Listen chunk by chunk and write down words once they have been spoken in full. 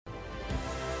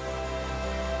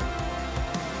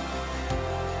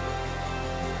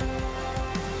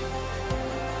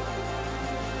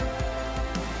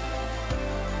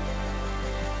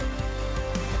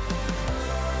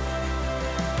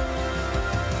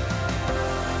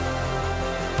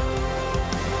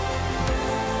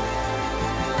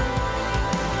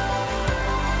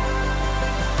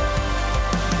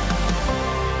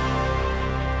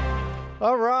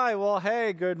All right. Well,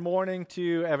 hey, good morning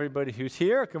to everybody who's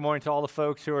here. Good morning to all the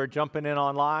folks who are jumping in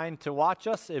online to watch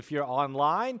us. If you're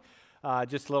online,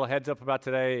 just a little heads up about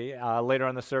today. Later on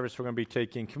in the service, we're going to be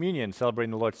taking communion,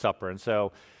 celebrating the Lord's Supper. And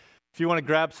so if you want to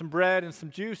grab some bread and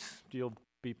some juice, you'll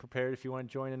be prepared if you want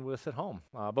to join in with us at home.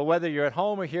 But whether you're at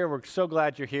home or here, we're so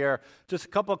glad you're here. Just a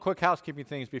couple of quick housekeeping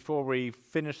things before we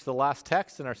finish the last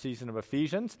text in our season of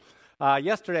Ephesians.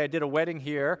 Yesterday, I did a wedding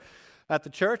here at the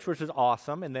church, which was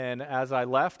awesome. And then as I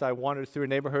left, I wandered through a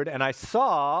neighborhood and I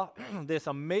saw this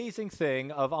amazing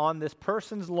thing of on this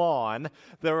person's lawn,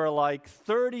 there were like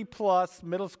 30 plus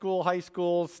middle school, high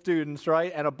school students,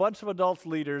 right? And a bunch of adults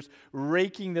leaders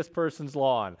raking this person's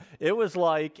lawn. It was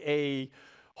like a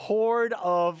horde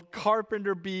of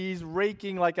carpenter bees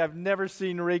raking like I've never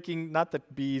seen raking, not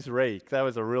that bees rake, that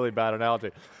was a really bad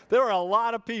analogy. There were a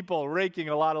lot of people raking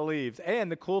a lot of leaves. And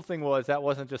the cool thing was that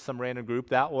wasn't just some random group,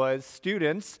 that was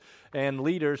students and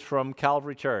leaders from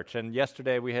Calvary Church. And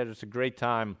yesterday we had just a great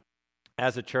time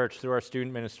as a church through our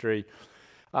student ministry,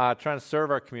 trying to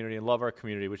serve our community and love our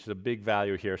community, which is a big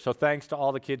value here. So thanks to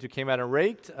all the kids who came out and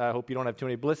raked. I hope you don't have too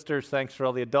many blisters. Thanks for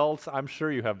all the adults. I'm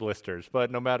sure you have blisters,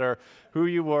 but no matter who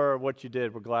you were, what you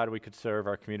did, we're glad we could serve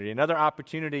our community. Another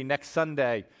opportunity next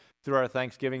Sunday through our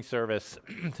Thanksgiving service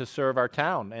to serve our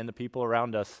town and the people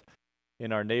around us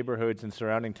in our neighborhoods and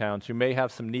surrounding towns who may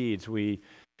have some needs.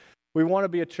 We want to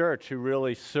be a church who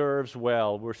really serves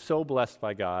well. We're so blessed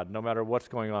by God. No matter what's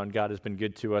going on, God has been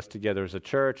good to us together as a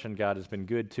church, and God has been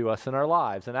good to us in our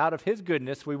lives. And out of His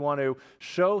goodness, we want to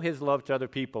show His love to other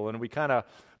people. And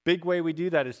big way we do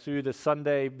that is through the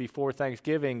Sunday before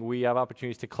Thanksgiving. We have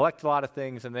opportunities to collect a lot of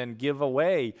things and then give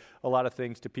away a lot of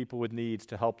things to people with needs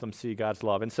to help them see God's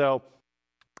love. And so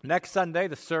next Sunday,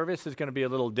 the service is going to be a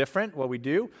little different, what we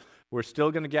do. We're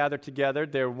still going to gather together.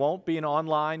 There won't be an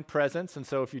online presence, and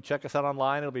so if you check us out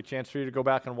online, it'll be a chance for you to go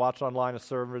back and watch online a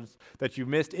service that you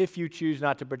missed if you choose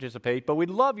not to participate. But we'd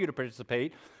love you to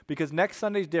participate because next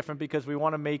Sunday is different because we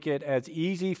want to make it as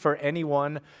easy for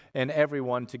anyone and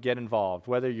everyone to get involved.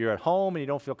 Whether you're at home and you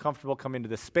don't feel comfortable coming to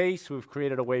this space, we've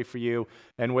created a way for you,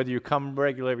 and whether you come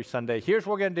regularly every Sunday, here's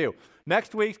what we're going to do.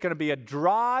 Next week's going to be a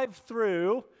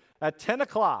drive-through. At 10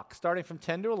 o'clock, starting from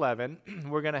 10 to 11,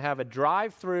 we're going to have a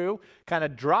drive-through kind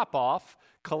of drop-off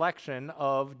collection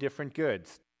of different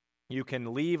goods. You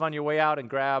can leave on your way out and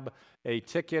grab a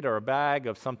ticket or a bag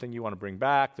of something you want to bring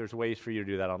back. There's ways for you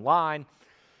to do that online.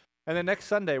 And then next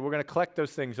Sunday, we're going to collect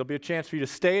those things. There'll be a chance for you to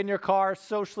stay in your car,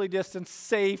 socially distanced,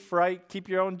 safe, right? Keep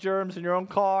your own germs in your own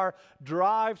car.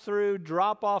 Drive through,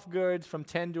 drop off goods from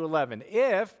 10 to 11.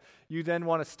 If you then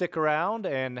want to stick around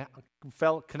and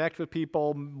connect with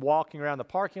people walking around the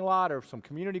parking lot, or if some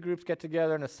community groups get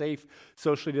together in a safe,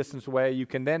 socially distanced way, you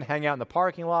can then hang out in the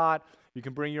parking lot. You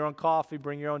can bring your own coffee,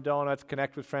 bring your own donuts,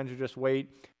 connect with friends who just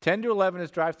wait. 10 to 11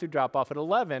 is drive-through drop-off. At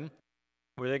 11,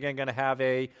 we're again going to have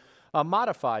a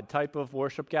modified type of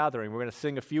worship gathering. We're going to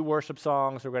sing a few worship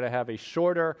songs. We're going to have a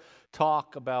shorter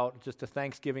talk about just a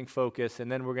Thanksgiving focus, and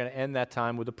then we're going to end that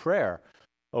time with a prayer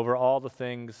over all the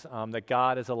things that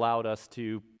God has allowed us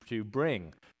to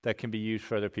bring that can be used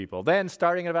for other people. Then,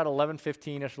 starting at about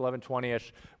 11:15-ish,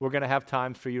 11:20-ish, we're going to have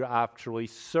time for you to actually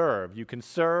serve. You can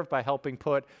serve by helping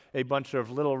put a bunch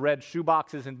of little red shoe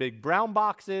boxes in big brown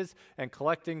boxes and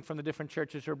collecting from the different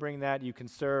churches who are bringing that. You can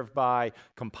serve by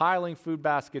compiling food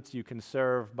baskets. You can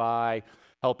serve by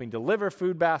helping deliver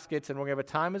food baskets, and we're going to have a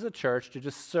time as a church to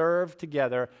just serve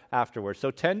together afterwards.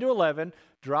 So 10 to 11,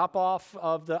 drop off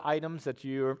of the items that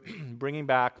you're bringing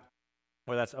back,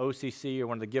 whether that's OCC or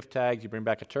one of the gift tags. You bring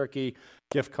back a turkey,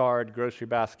 gift card, grocery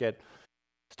basket.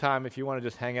 It's time if you want to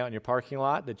just hang out in your parking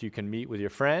lot that you can meet with your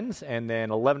friends. And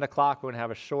then 11 o'clock, we're going to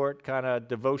have a short kind of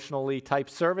devotionally type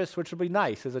service, which will be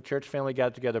nice as a church family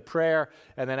gather together, prayer.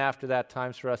 And then after that,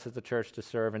 times for us as the church to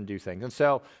serve and do things. And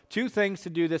so 2 things to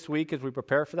do this week as we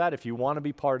prepare for that. If you want to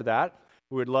be part of that,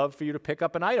 we would love for you to pick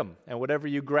up an item. And whatever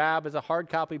you grab as a hard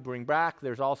copy, bring back.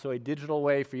 There's also a digital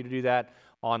way for you to do that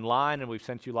online, and we've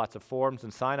sent you lots of forms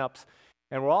and sign-ups.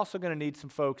 And we're also going to need some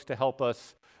folks to help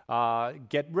us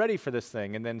get ready for this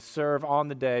thing and then serve on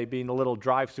the day, being the little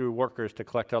drive-through workers to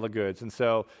collect all the goods. And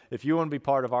so if you want to be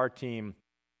part of our team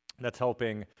that's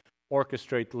helping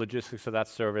orchestrate the logistics of that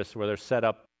service, whether set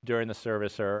up during the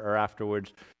service or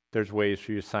afterwards, there's ways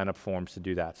for you to sign up forms to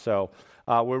do that. So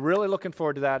we're really looking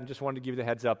forward to that, and just wanted to give you the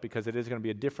heads up because it is going to be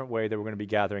a different way that we're going to be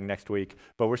gathering next week.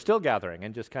 But we're still gathering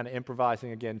and just kind of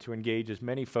improvising again to engage as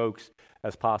many folks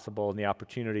as possible in the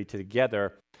opportunity to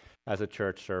together as a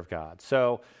church serve God.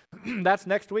 So that's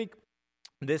next week.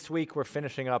 This week we're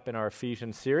finishing up in our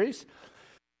Ephesians series.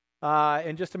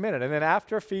 in just a minute. And then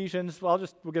after Ephesians, we're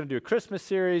going to do a Christmas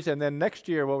series, and then next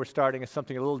year what we're starting is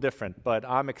something a little different. But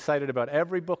I'm excited about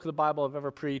every book of the Bible I've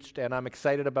ever preached, and I'm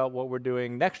excited about what we're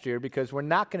doing next year because we're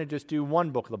not going to just do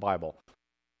one book of the Bible.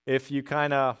 If you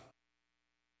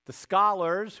the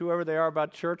scholars, whoever they are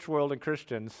about church world and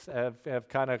Christians, have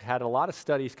kind of had a lot of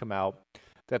studies come out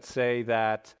that say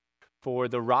that for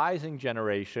the rising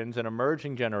generations and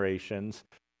emerging generations,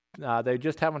 they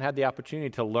just haven't had the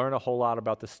opportunity to learn a whole lot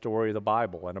about the story of the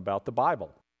Bible and about the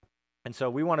Bible. And so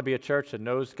we want to be a church that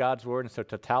knows God's Word in its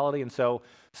totality. And so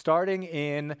starting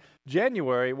in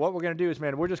January, what we're going to do is,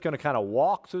 we're just going to kind of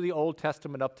walk through the Old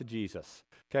Testament up to Jesus.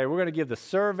 Okay, we're going to give the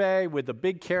survey with the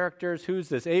big characters. Who's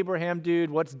this Abraham dude?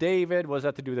 What's David? What does that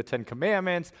have to do with the Ten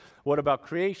Commandments? What about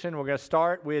creation? We're going to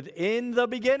start with in the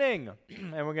beginning,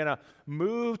 and we're going to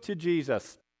move to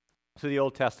Jesus, to the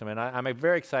Old Testament. I'm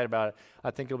very excited about it.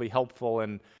 I think it'll be helpful,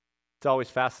 and it's always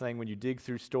fascinating when you dig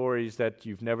through stories that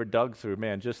you've never dug through.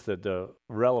 Just the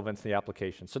relevance and the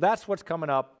application. So that's what's coming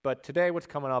up, but today what's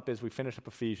coming up is we finish up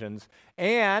Ephesians,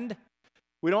 and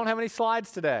we don't have any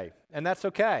slides today, and that's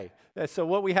okay. So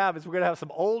what we have is we're going to have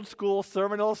some old school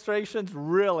sermon illustrations,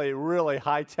 really, really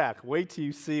high tech. Wait till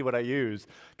you see what I use,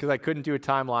 because I couldn't do a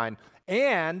timeline.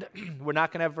 And we're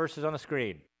not going to have verses on the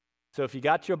screen. So if you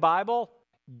got your Bible,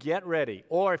 get ready.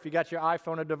 Or if you got your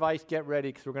iPhone or device, get ready,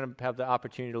 because we're going to have the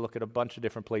opportunity to look at a bunch of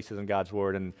different places in God's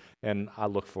Word, and I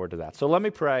look forward to that. So let me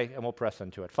pray, and we'll press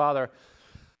into it. Father,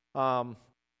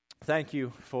 thank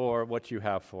you for what you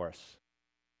have for us.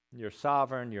 You're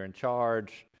sovereign, you're in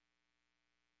charge,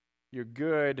 you're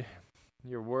good,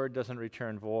 your word doesn't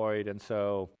return void, and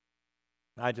so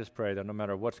I just pray that no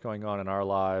matter what's going on in our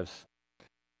lives,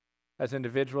 as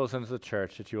individuals and as a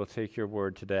church, that you will take your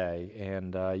word today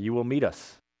and you will meet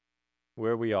us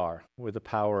where we are with the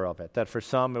power of it. That for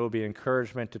some, it will be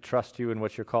encouragement to trust you in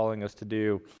what you're calling us to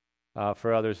do.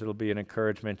 For others, it'll be an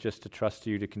encouragement just to trust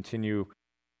you to continue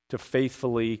to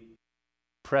faithfully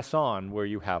press on where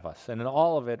you have us. And in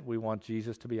all of it, we want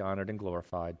Jesus to be honored and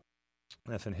glorified.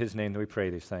 And that's in his name that we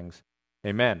pray these things.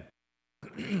 Amen.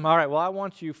 All right, well, I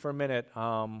want you for a minute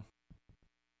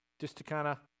just to kind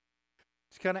of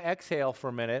exhale for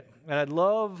a minute. And I'd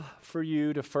love for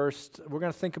you to we're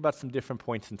going to think about some different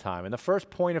points in time. And the first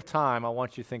point of time I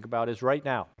want you to think about is right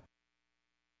now.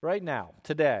 Right now,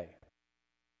 today,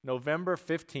 November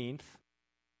 15th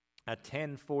at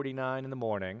 10:49 in the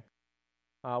morning.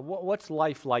 What's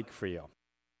life like for you?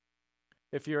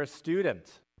 If you're a student,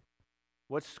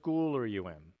 what school are you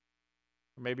in?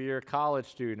 Or maybe you're a college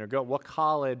student, or what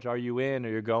college are you in or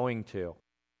you're going to?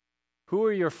 Who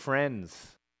are your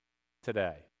friends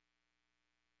today?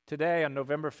 Today, on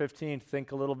November 15th,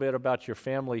 think a little bit about your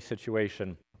family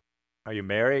situation. Are you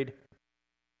married?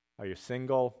 Are you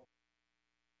single?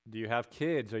 Do you have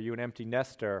kids? Are you an empty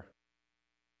nester?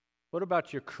 What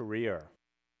about your career?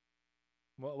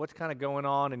 What's kind of going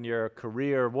on in your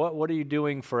career? What are you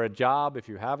doing for a job, if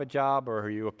you have a job, or are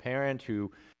you a parent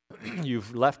who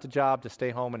you've left a job to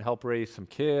stay home and help raise some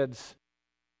kids?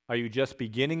 Are you just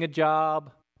beginning a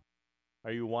job?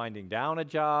 Are you winding down a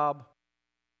job?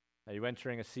 Are you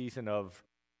entering a season of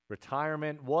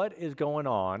retirement? What is going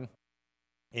on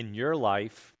in your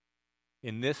life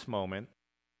in this moment,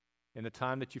 in the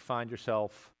time that you find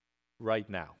yourself right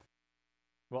now?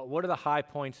 Well, what are the high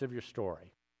points of your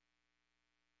story?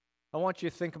 I want you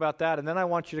to think about that, and then I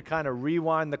want you to kind of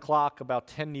rewind the clock about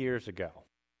 10 years ago.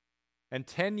 And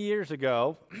 10 years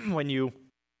ago, when you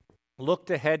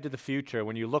looked ahead to the future,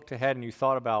 when you looked ahead and you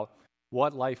thought about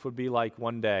what life would be like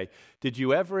one day, did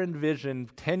you ever envision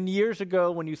 10 years ago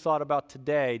when you thought about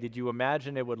today, did you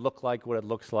imagine it would look like what it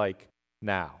looks like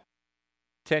now?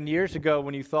 10 years ago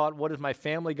when you thought, what is my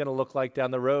family going to look like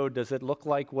down the road, does it look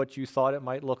like what you thought it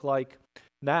might look like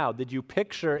now? Did you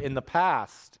picture in the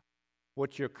past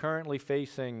what you're currently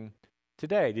facing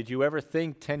today? Did you ever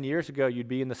think 10 years ago you'd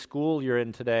be in the school you're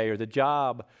in today or the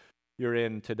job you're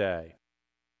in today?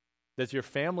 Does your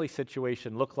family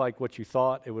situation look like what you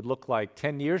thought it would look like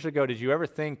 10 years ago? Did you ever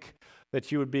think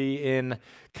that you would be in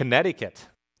Connecticut?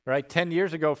 Right? 10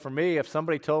 years ago for me, if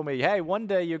somebody told me, hey, one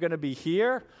day you're going to be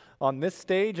here on this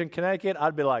stage in Connecticut,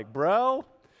 I'd be like, bro,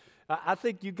 I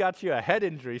think you got you a head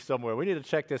injury somewhere. We need to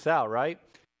check this out, right?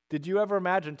 Did you ever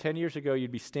imagine 10 years ago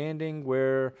you'd be standing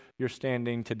where you're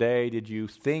standing today? Did you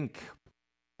think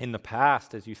in the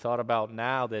past, as you thought about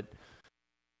now, that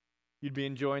you'd be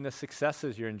enjoying the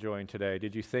successes you're enjoying today?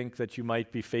 Did you think that you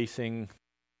might be facing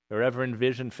or ever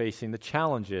envision facing the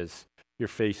challenges you're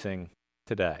facing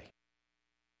today?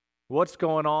 What's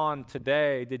going on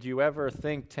today? Did you ever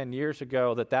think 10 years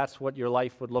ago that that's what your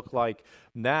life would look like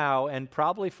now? And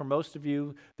probably for most of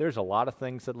you, there's a lot of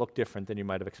things that look different than you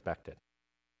might have expected.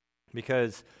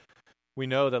 Because we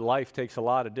know that life takes a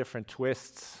lot of different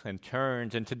twists and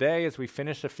turns. And today, as we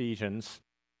finish Ephesians,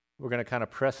 we're going to kind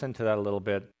of press into that a little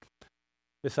bit.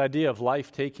 This idea of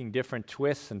life taking different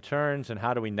twists and turns, and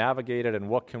how do we navigate it, and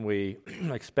what can we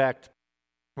expect?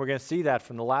 We're going to see that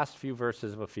from the last few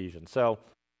verses of Ephesians. So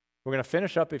we're going to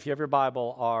finish up, if you have your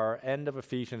Bible, our end of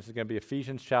Ephesians is going to be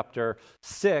Ephesians chapter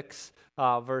 6,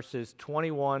 verses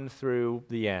 21 through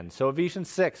the end. So Ephesians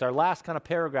 6, our last kind of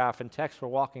paragraph and text we're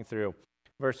walking through,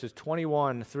 verses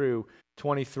 21 through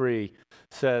 23,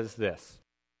 says this.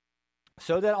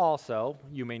 So that also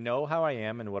you may know how I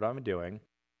am and what I'm doing,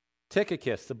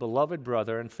 Tychicus, the beloved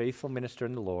brother and faithful minister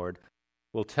in the Lord,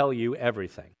 will tell you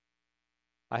everything.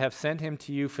 I have sent him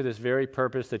to you for this very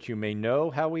purpose, that you may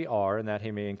know how we are and that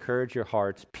he may encourage your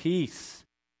hearts. Peace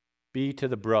be to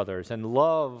the brothers, and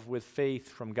love with faith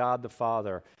from God the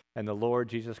Father and the Lord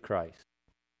Jesus Christ.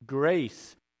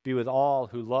 Grace be with all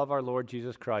who love our Lord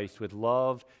Jesus Christ with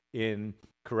love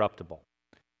incorruptible.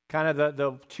 Kind of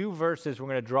the two verses we're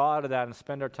going to draw out of that and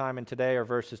spend our time in today are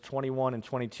verses 21 and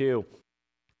 22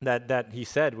 that he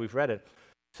said, we've read it,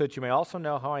 so that you may also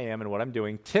know how I am and what I'm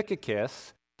doing.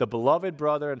 Tychicus, the beloved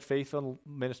brother and faithful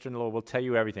minister in the Lord, will tell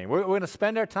you everything. We're going to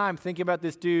spend our time thinking about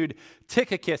this dude,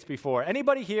 Tychicus, before.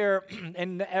 Anybody here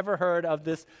and ever heard of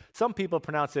this? Some people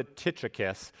pronounce it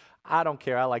Tychicus. I don't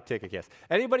care. I like Tychicus.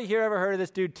 Anybody here ever heard of this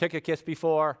dude, Tychicus,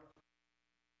 before?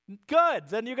 Good.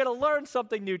 Then you're going to learn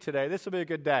something new today. This will be a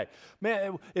good day.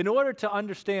 Man, in order to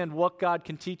understand what God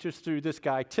can teach us through this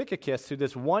guy, Tychicus, through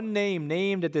this one name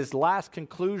named at this last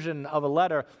conclusion of a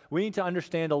letter, we need to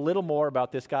understand a little more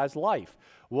about this guy's life.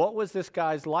 What was this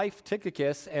guy's life,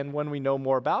 Tychicus? And when we know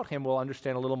more about him, we'll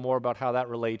understand a little more about how that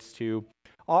relates to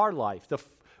our life.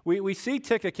 We see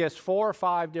Tychicus 4 or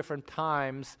 5 different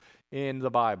times in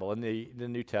the Bible, in the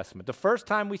New Testament. The first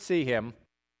time we see him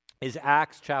is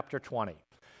Acts chapter 20.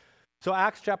 So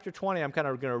Acts chapter 20, I'm kind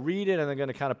of going to read it and I'm going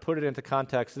to kind of put it into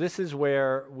context. This is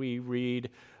where we read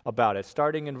about it,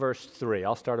 starting in verse 3.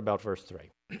 I'll start about verse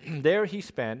 3. There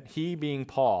he being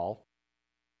Paul,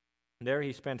 there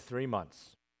he spent 3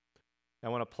 months.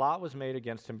 And when a plot was made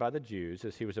against him by the Jews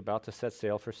as he was about to set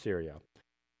sail for Syria,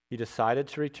 he decided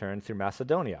to return through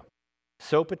Macedonia.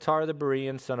 Sopater the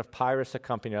Berean, son of Pyrrhus,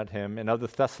 accompanied him, and of the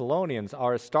Thessalonians,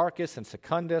 Aristarchus and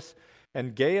Secundus,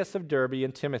 and Gaius of Derbe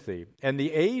and Timothy, and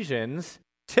the Asians,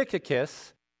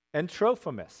 Tychicus and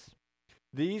Trophimus.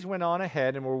 These went on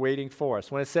ahead and were waiting for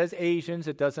us. When it says Asians,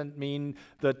 it doesn't mean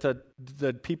that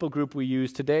the people group we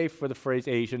use today for the phrase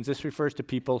Asians. This refers to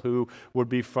people who would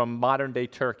be from modern-day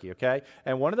Turkey, okay?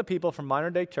 And one of the people from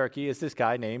modern-day Turkey is this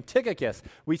guy named Tychicus.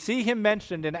 We see him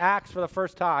mentioned in Acts for the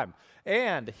first time.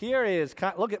 And here is,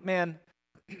 look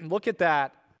at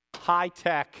that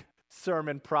high-tech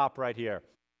sermon prop right here.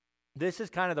 This is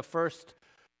kind of the first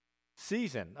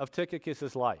season of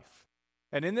Tychicus' life.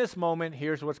 And in this moment,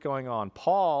 here's what's going on.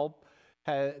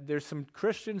 There's some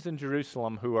Christians in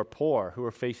Jerusalem who are poor, who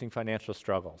are facing financial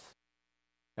struggles.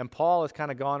 And Paul has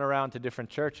kind of gone around to different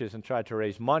churches and tried to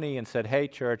raise money and said, hey,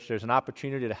 church, there's an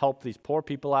opportunity to help these poor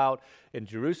people out in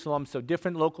Jerusalem. So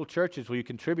different local churches will you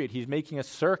contribute. He's making a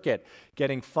circuit,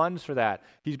 getting funds for that.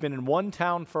 He's been in one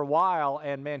town for a while,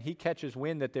 and man, he catches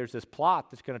wind that there's this plot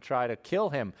that's going to try to kill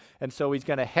him. And so he's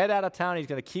going to head out of town. He's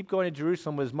going to keep going to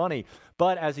Jerusalem with his money.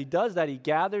 But as he does that, he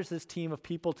gathers this team of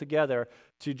people together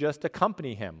to just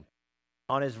accompany him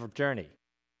on his journey.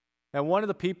 And one of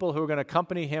the people who are going to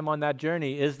accompany him on that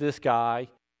journey is this guy,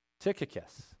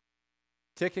 Tychicus.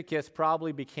 Tychicus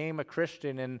probably became a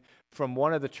Christian, and from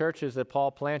one of the churches that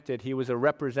Paul planted, he was a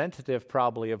representative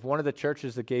probably of one of the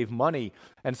churches that gave money.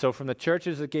 And so from the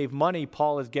churches that gave money,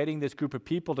 Paul is getting this group of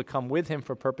people to come with him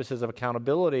for purposes of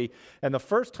accountability. And the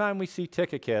first time we see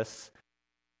Tychicus,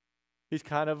 he's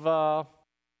kind of a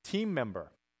team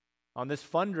member on this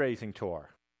fundraising tour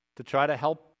to try to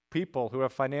help people who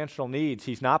have financial needs.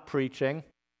 He's not preaching.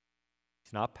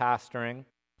 He's not pastoring.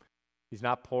 He's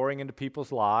not pouring into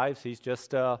people's lives. He's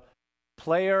just a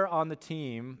player on the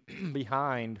team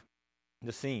behind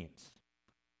the scenes.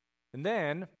 And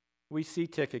then we see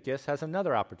Tychicus has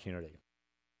another opportunity.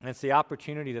 And it's the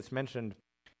opportunity that's mentioned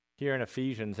here in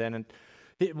Ephesians. And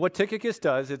what Tychicus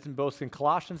does, it's both in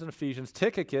Colossians and Ephesians.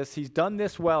 Tychicus, he's done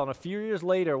this well. And a few years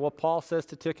later, what Paul says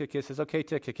to Tychicus is, okay,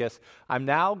 Tychicus,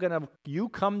 you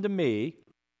come to me.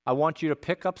 I want you to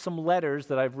pick up some letters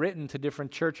that I've written to different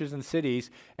churches and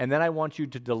cities, and then I want you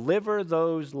to deliver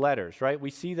those letters, right? We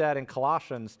see that in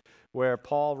Colossians where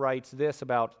Paul writes this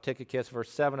about Tychicus,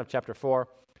 verse 7 of chapter 4.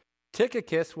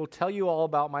 Tychicus will tell you all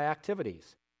about my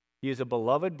activities. He is a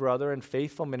beloved brother and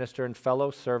faithful minister and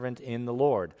fellow servant in the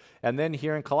Lord. And then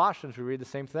here in Colossians, we read the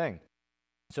same thing.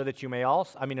 So that you may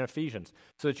also, in Ephesians,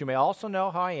 so that you may also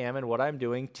know how I am and what I'm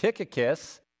doing.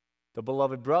 Tychicus, the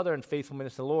beloved brother and faithful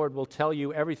minister of the Lord, will tell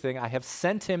you everything. I have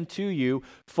sent him to you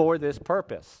for this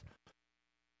purpose.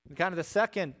 And kind of the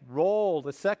second role,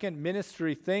 the second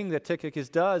ministry thing that Tychicus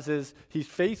does is he's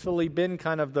faithfully been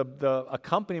kind of the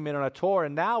accompaniment on a tour.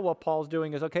 And now what Paul's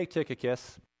doing is, okay,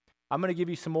 Tychicus, I'm going to give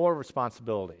you some more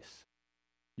responsibilities.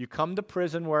 You come to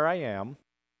prison where I am.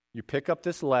 You pick up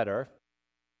this letter.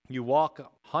 You walk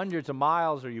hundreds of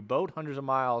miles, or you boat hundreds of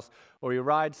miles, or you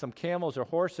ride some camels or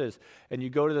horses, and you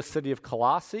go to the city of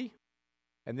Colossae,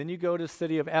 and then you go to the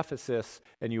city of Ephesus,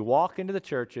 and you walk into the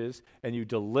churches, and you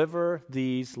deliver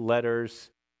these letters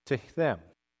to them.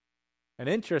 And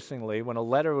interestingly, when a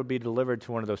letter would be delivered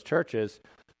to one of those churches,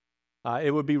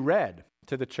 it would be read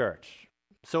to the church.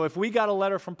 So if we got a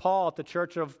letter from Paul at the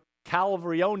church of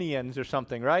Calvarionians or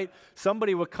something, right?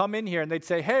 Somebody would come in here and they'd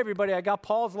say, hey, everybody, I got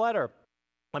Paul's letter.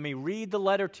 Let me read the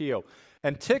letter to you.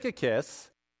 And Tychicus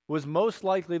was most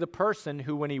likely the person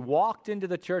who, when he walked into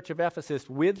the church of Ephesus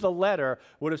with the letter,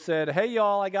 would have said, hey,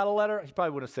 y'all, I got a letter. He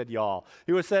probably would have said y'all.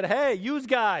 He would have said, hey, yous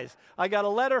guys, I got a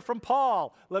letter from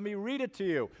Paul. Let me read it to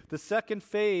you. The second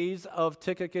phase of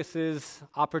Tychicus's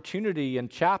opportunity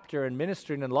and chapter and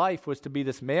ministry in life was to be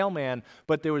this mailman,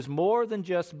 but there was more than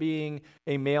just being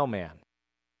a mailman.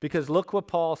 Because look what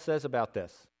Paul says about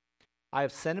this. I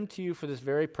have sent him to you for this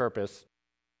very purpose,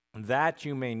 that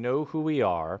you may know who we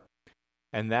are,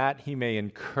 and that he may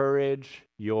encourage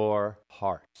your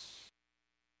hearts.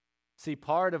 See,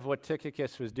 part of what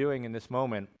Tychicus was doing in this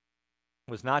moment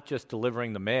was not just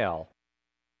delivering the mail,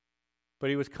 but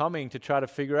he was coming to try to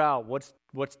figure out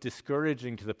what's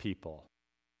discouraging to the people.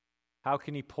 How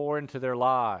can he pour into their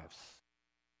lives?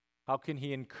 How can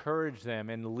he encourage them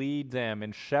and lead them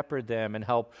and shepherd them and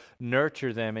help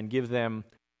nurture them and give them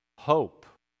hope?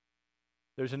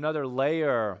 There's another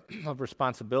layer of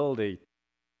responsibility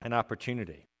and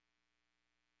opportunity.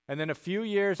 And then a few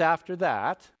years after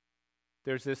that,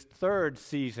 there's this third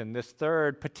season, this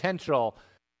third potential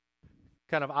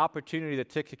kind of opportunity that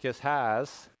Tychicus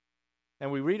has.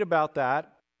 And we read about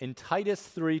that in Titus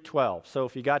 3:12. So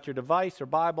if you got your device or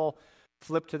Bible,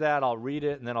 flip to that. I'll read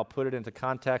it and then I'll put it into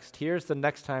context. Here's the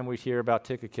next time we hear about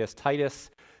Tychicus, Titus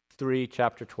 3,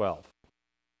 chapter 12.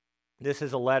 This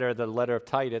is the letter of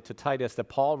Titus to Titus that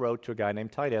Paul wrote to a guy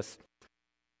named Titus.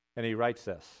 And he writes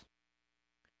this: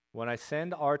 when I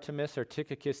send Artemas or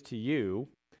Tychicus to you,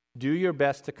 do your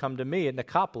best to come to me at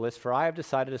Nicopolis, for I have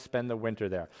decided to spend the winter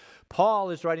there.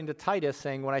 Paul is writing to Titus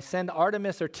saying, when I send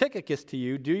Artemas or Tychicus to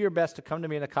you, do your best to come to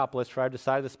me at Nicopolis, for I have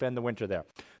decided to spend the winter there.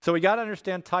 So we got to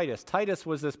understand Titus. Titus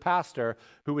was this pastor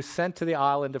who was sent to the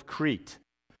island of Crete.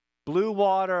 Blue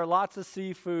water, lots of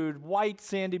seafood, white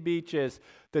sandy beaches.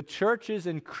 The churches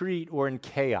in Crete were in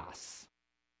chaos.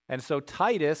 And so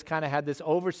Titus kind of had this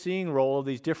overseeing role of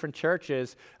these different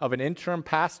churches of an interim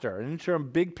pastor, an interim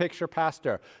big picture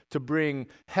pastor, to bring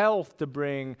health, to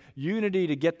bring unity,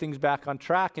 to get things back on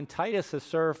track. And Titus has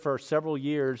served for several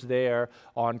years there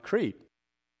on Crete.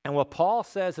 And what Paul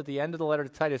says at the end of the letter to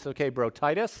Titus, okay, bro,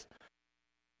 Titus,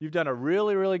 you've done a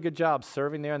really, really good job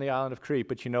serving there on the island of Crete,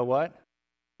 but you know what?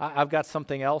 I've got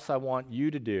something else I want you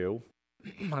to do,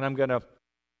 and I'm going to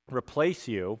replace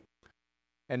you.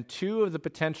 And two of the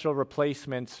potential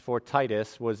replacements for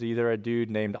Titus was either a dude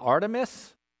named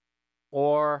Artemas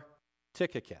or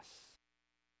Tychicus.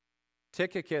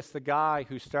 Tychicus, the guy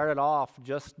who started off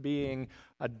just being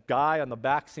a guy on the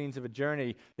back scenes of a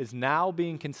journey, is now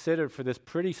being considered for this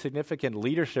pretty significant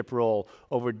leadership role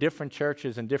over different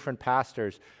churches and different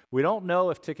pastors. We don't know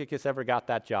if Tychicus ever got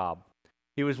that job.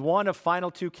 He was one of final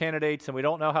two candidates, and we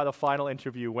don't know how the final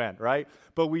interview went, right?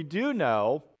 But we do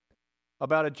know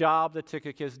about a job that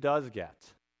Tychicus does get.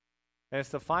 And it's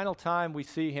the final time we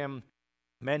see him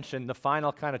mentioned, the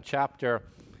final kind of chapter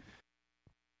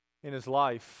in his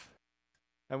life.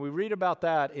 And we read about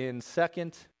that in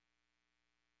 2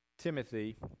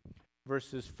 Timothy,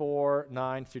 verses 4,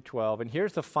 9 through 12. And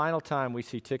here's the final time we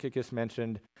see Tychicus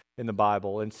mentioned in the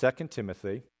Bible, in 2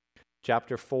 Timothy,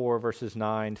 chapter 4, verses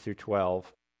 9 through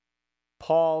 12.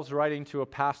 Paul's writing to a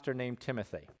pastor named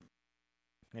Timothy.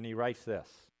 And he writes this: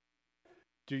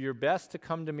 do your best to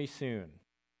come to me soon.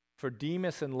 For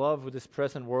Demas, in love with this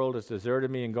present world, has deserted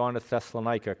me and gone to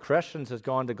Thessalonica. Crescens has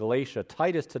gone to Galatia,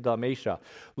 Titus to Dalmatia.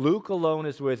 Luke alone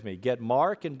is with me. Get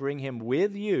Mark and bring him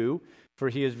with you, for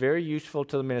he is very useful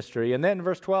to the ministry. And then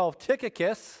verse 12,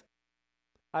 Tychicus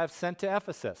I have sent to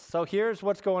Ephesus. So here's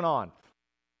what's going on.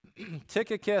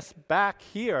 Tychicus back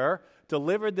here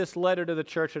delivered this letter to the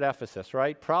church at Ephesus,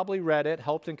 right? Probably read it,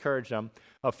 helped encourage them.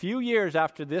 A few years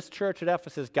after this church at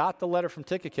Ephesus got the letter from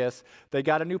Tychicus, they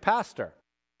got a new pastor.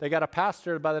 They got a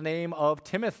pastor by the name of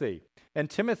Timothy. And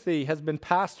Timothy has been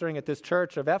pastoring at this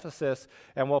church of Ephesus.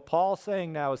 And what Paul's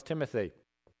saying now is, Timothy,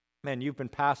 man, you've been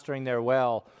pastoring there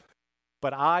well.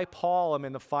 But I, Paul, am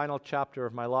in the final chapter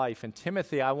of my life. And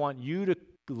Timothy, I want you to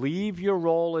leave your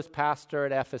role as pastor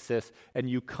at Ephesus and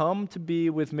you come to be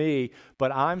with me.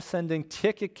 But I'm sending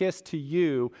Tychicus to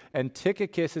you, and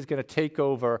Tychicus is going to take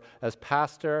over as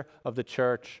pastor of the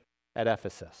church at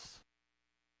Ephesus.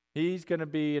 He's going to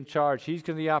be in charge. He's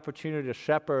going to have the opportunity to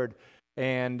shepherd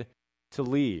and to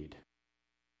lead.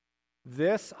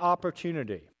 This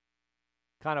opportunity,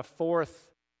 kind of fourth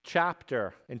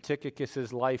chapter in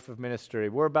Tychicus' life of ministry.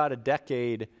 We're about a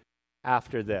decade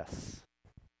after this.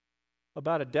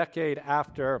 About a decade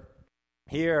after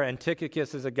here, and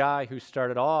Tychicus is a guy who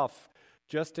started off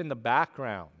just in the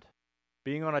background,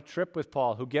 being on a trip with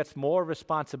Paul, who gets more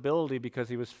responsibility because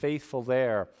he was faithful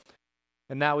there.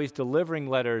 And now he's delivering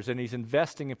letters, and he's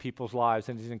investing in people's lives,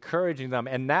 and he's encouraging them.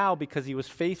 And now, because he was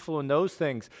faithful in those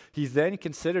things, he's then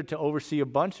considered to oversee a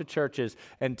bunch of churches.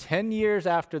 And 10 years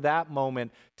after that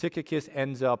moment, Tychicus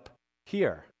ends up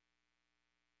here,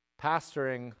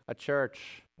 pastoring a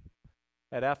church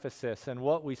at Ephesus. And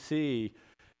what we see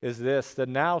is this, that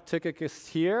now Tychicus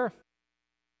here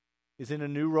is in a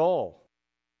new role,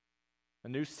 a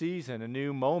new season, a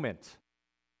new moment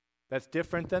that's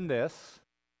different than this.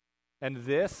 And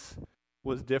this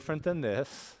was different than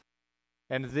this.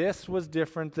 And this was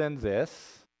different than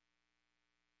this.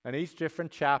 And each different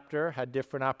chapter had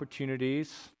different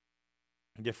opportunities,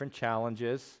 different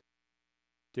challenges,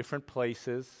 different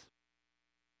places,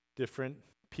 different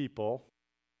people.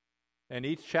 And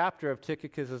each chapter of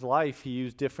Tychicus' life, he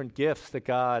used different gifts that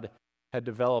God had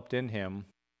developed in him.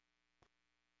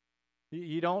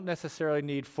 You don't necessarily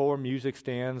need 4 music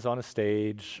stands on a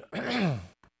stage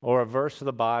or a verse of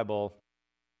the Bible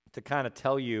to kind of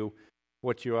tell you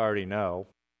what you already know.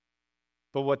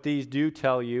 But what these do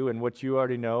tell you, and what you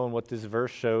already know, and what this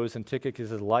verse shows, and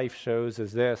Tychicus' life shows,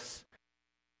 is this: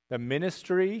 that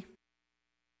ministry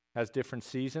has different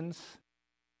seasons,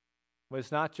 but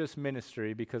it's not just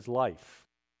ministry, because life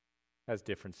has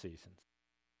different seasons.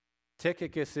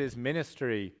 Tychicus'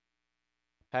 ministry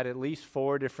had at least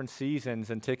 4 different seasons,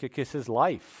 and Tychicus'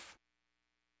 life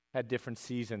had different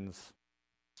seasons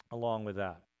along with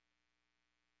that.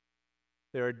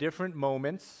 There are different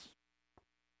moments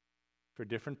for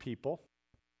different people,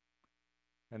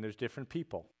 and there's different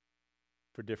people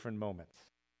for different moments.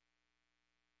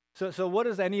 So what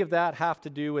does any of that have to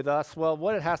do with us? Well,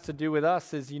 what it has to do with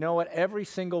us is, you know what? Every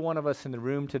single one of us in the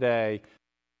room today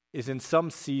is in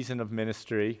some season of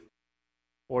ministry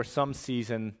or some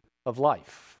season of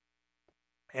life.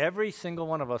 Every single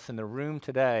one of us in the room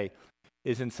today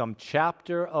is in some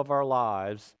chapter of our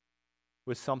lives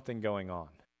with something going on.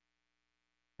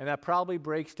 And that probably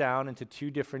breaks down into 2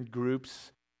 different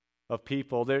groups of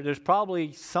people. There's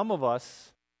probably some of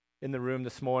us in the room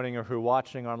this morning or who are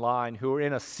watching online who are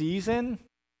in a season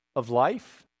of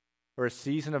life or a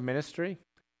season of ministry,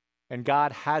 and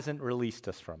God hasn't released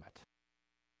us from it.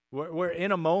 We're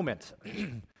in a moment,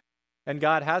 and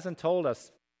God hasn't told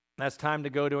us it's time to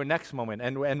go to a next moment.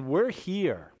 And we're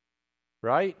here,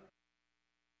 right?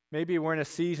 Maybe we're in a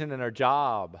season in our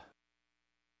job,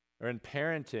 or in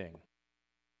parenting,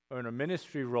 or in a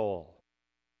ministry role,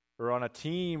 or on a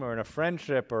team, or in a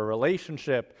friendship, or a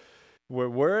relationship, where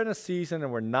we're in a season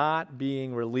and we're not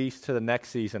being released to the next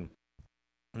season.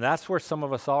 And that's where some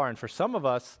of us are. And for some of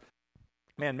us,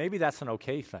 man, maybe that's an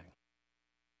okay thing.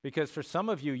 Because for some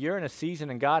of you, you're in a season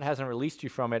and God hasn't released you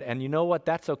from it. And you know what?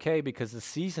 That's okay, because the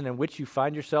season in which you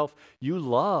find yourself, you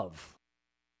love.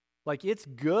 Like, it's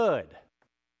good.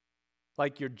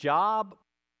 Like your job,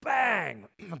 bang,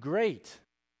 great.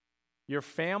 Your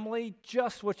family,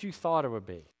 just what you thought it would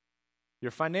be.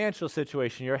 Your financial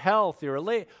situation, your health, your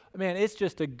man, it's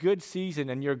just a good season,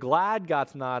 and you're glad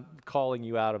God's not calling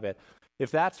you out of it.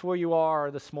 If that's where you are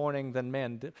this morning, then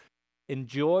man,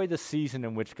 enjoy the season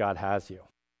in which God has you.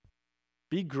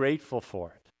 Be grateful for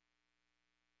it.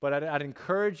 But I'd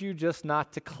encourage you just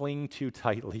not to cling too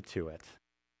tightly to it.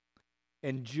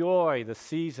 Enjoy the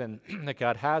season that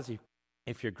God has you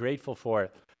if you're grateful for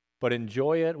it, but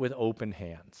enjoy it with open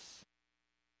hands.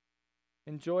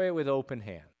 Enjoy it with open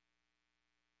hands.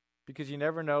 Because you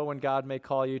never know when God may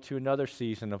call you to another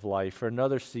season of life or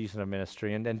another season of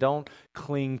ministry, and don't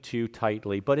cling too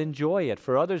tightly, but enjoy it.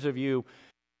 For others of you,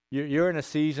 you're in a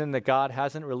season that God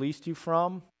hasn't released you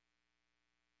from,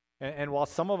 and while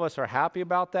some of us are happy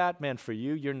about that, man, for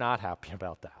you, you're not happy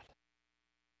about that.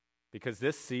 Because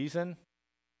this season,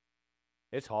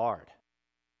 it's hard.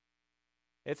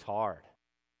 It's hard.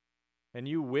 And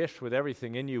you wish with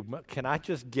everything in you, can I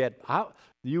just get out?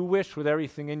 You wish with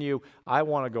everything in you, I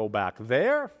want to go back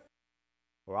there,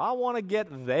 or I want to get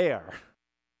there,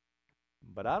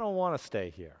 but I don't want to stay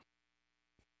here.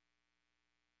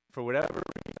 For whatever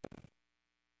reason,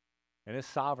 in His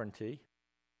sovereignty,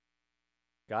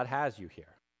 God has you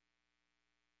here,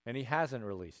 and He hasn't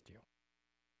released you.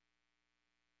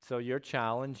 So your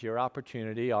challenge, your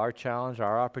opportunity, our challenge,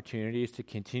 our opportunity is to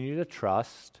continue to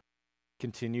trust,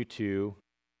 continue to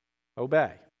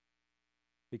obey.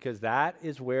 Because that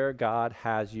is where God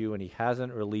has you, and He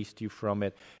hasn't released you from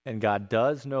it. And God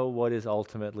does know what is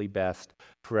ultimately best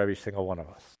for every single one of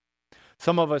us.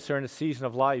 Some of us are in a season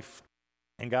of life,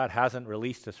 and God hasn't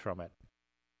released us from it.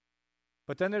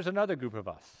 But then there's another group of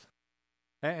us.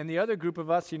 And the other group of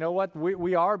us, you know what?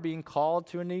 We are being called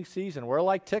to a new season. We're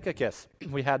like Tychicus.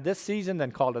 We had this season,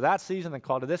 then called to that season, then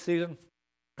called to this season.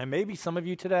 And maybe some of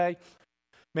you today,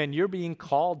 man, you're being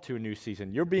called to a new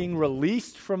season. You're being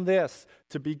released from this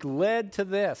to be led to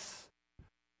this.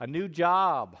 A new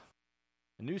job,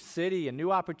 a new city, a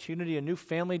new opportunity, a new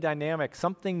family dynamic,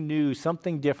 something new,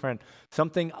 something different,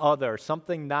 something other,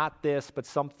 something not this, but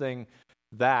something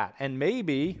that. And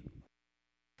maybe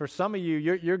for some of you,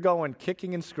 you're going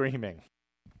kicking and screaming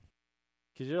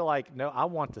because you're like, no, I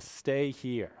want to stay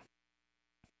here.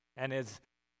 And as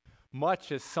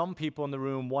much as some people in the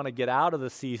room want to get out of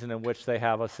the season in which they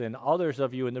have us in, others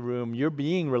of you in the room, you're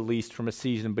being released from a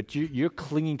season, but you're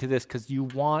clinging to this because you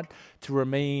want to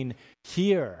remain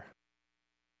here.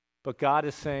 But God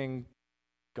is saying,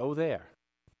 go there.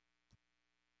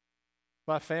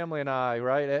 My family and I,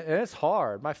 right, and it's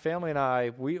hard. My family and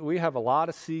I, we have a lot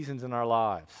of seasons in our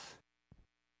lives.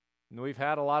 And we've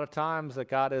had a lot of times that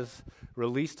God has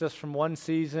released us from one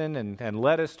season and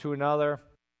led us to another.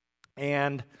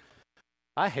 And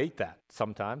I hate that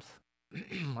sometimes.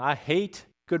 I hate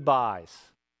goodbyes.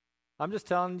 I'm just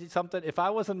telling you something. If I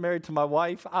wasn't married to my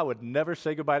wife, I would never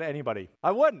say goodbye to anybody.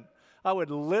 I wouldn't. I would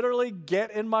literally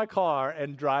get in my car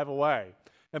and drive away.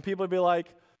 And people would be like,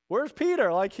 where's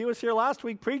Peter? Like, he was here last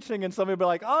week preaching, and somebody would be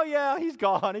like, oh, yeah, he's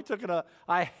gone. He took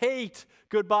I hate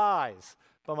goodbyes.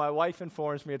 But my wife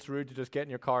informs me it's rude to just get in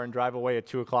your car and drive away at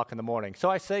 2 o'clock in the morning. So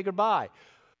I say goodbye.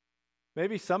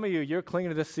 Maybe some of you, you're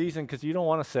clinging to this season because you don't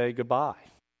want to say goodbye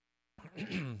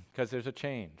because there's a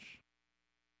change.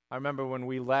 I remember when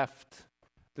we left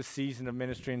the season of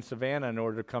ministry in Savannah in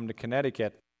order to come to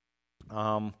Connecticut,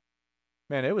 man,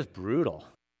 it was brutal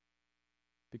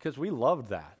because we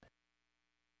loved that.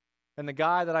 And the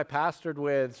guy that I pastored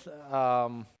with,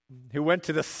 who went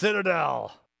to the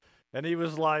Citadel, and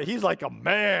he's like a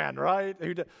man, right?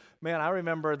 Man, I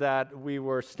remember that we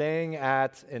were staying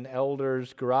at an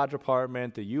elder's garage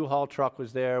apartment. The U-Haul truck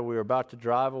was there. We were about to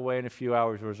drive away in a few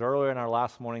hours. It was earlier in our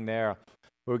last morning there.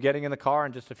 We were getting in the car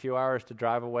in just a few hours to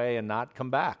drive away and not come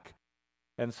back.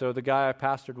 And so the guy I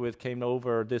pastored with came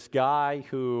over, this guy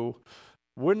who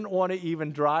wouldn't want to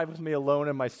even drive with me alone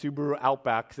in my Subaru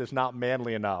Outback because it's not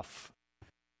manly enough.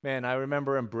 Man, I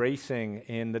remember embracing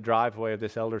in the driveway of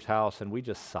this elder's house, and we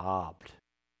just sobbed.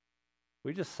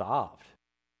 We just sobbed.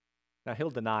 Now, he'll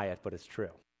deny it, but it's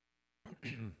true.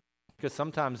 Because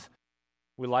sometimes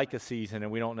we like a season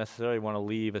and we don't necessarily want to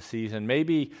leave a season.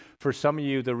 Maybe for some of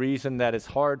you, the reason that it's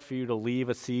hard for you to leave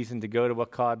a season to go to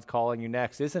what God's calling you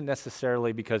next isn't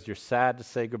necessarily because you're sad to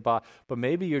say goodbye, but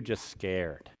maybe you're just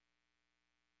scared.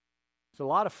 There's a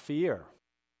lot of fear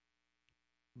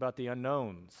about the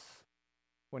unknowns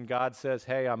when God says,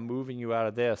 hey, I'm moving you out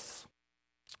of this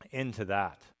into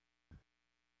that.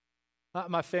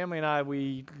 My family and I,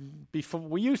 we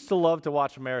used to love to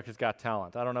watch America's Got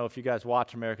Talent. I don't know if you guys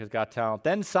watch America's Got Talent.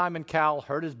 Then Simon Cowell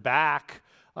hurt his back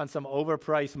on some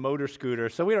overpriced motor scooter,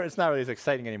 so it's not really as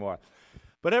exciting anymore.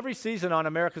 But every season on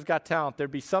America's Got Talent,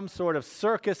 there'd be some sort of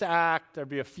circus act. There'd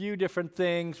be a few different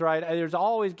things, right? There's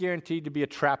always guaranteed to be a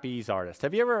trapeze artist.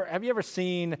 Have you ever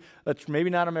seen, maybe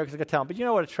not America's Got Talent, but you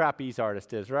know what a trapeze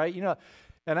artist is, right? You know,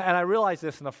 and I realized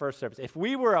this in the first service. If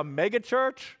we were a mega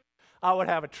church, I would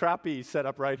have a trapeze set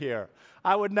up right here.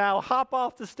 I would now hop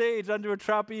off the stage under a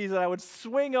trapeze and I would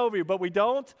swing over you, but we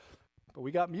don't. But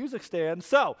we got music stands.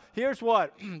 So here's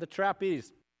what, the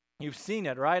trapeze. You've seen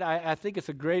it, right? I think it's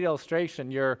a great illustration.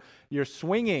 You're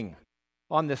swinging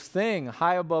on this thing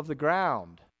high above the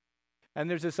ground. And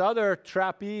there's this other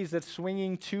trapeze that's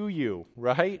swinging to you,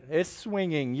 right? It's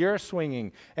swinging, you're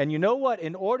swinging. And you know what?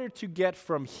 In order to get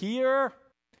from here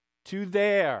to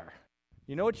there,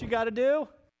 you know what you got to do?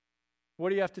 What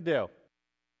do you have to do?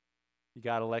 You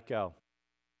got to let go.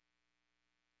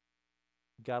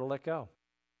 You got to let go.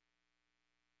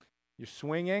 You're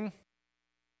swinging.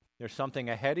 There's something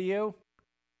ahead of you.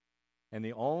 And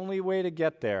the only way to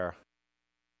get there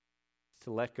is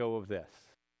to let go of this.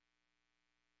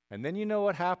 And then you know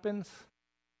what happens?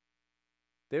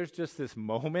 There's just this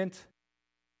moment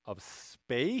of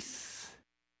space,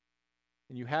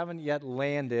 and you haven't yet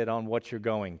landed on what you're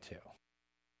going to.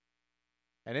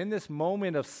 And in this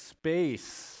moment of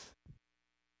space,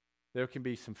 there can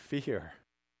be some fear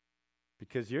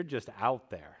because you're just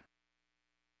out there.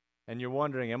 And you're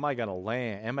wondering, am I going to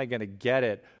land? Am I going to get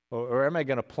it? Or am I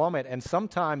going to plummet? And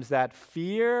sometimes that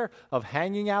fear of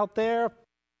hanging out there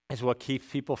is what keeps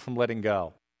people from letting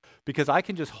go. Because I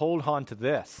can just hold on to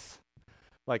this.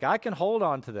 Like, I can hold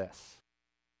on to this.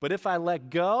 But if I let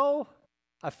go,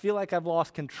 I feel like I've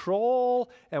lost control.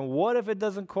 And what if it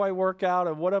doesn't quite work out?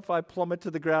 And what if I plummet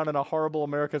to the ground in a horrible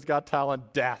America's Got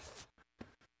Talent death?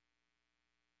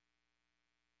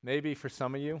 Maybe for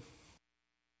some of you,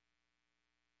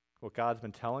 what God's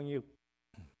been telling you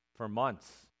for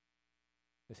months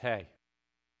is, hey,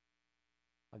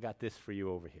 I got this for you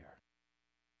over here.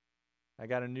 I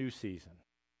got a new season.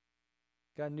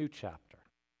 I got a new chapter.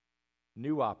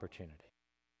 New opportunity.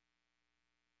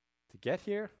 To get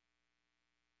here,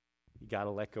 you got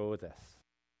to let go of this.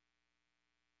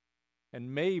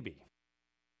 And maybe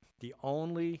the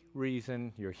only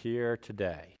reason you're here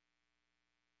today,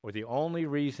 or the only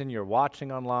reason you're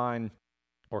watching online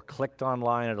or clicked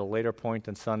online at a later point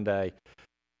on Sunday,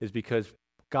 is because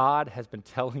God has been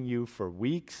telling you for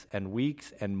weeks and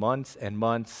weeks and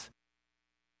months,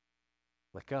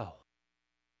 let go.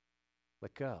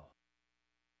 Let go.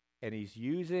 And he's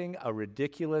using a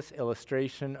ridiculous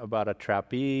illustration about a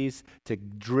trapeze to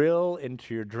drill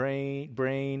into your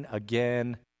brain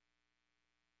again.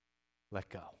 Let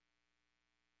go.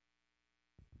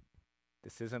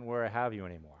 This isn't where I have you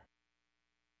anymore.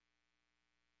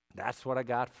 That's what I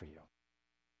got for you.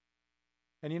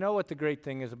 And you know what the great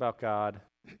thing is about God?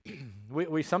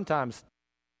 we sometimes,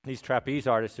 these trapeze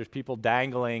artists, there's people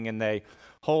dangling and they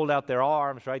hold out their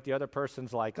arms, right? The other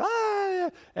person's like,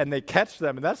 and they catch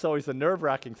them, and that's always the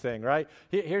nerve-wracking thing, right?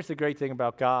 Here's the great thing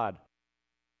about God.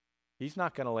 He's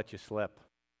not going to let you slip.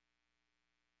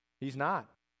 He's not.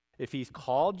 If he's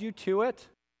called you to it,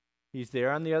 he's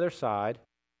there on the other side,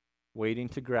 waiting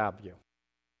to grab you.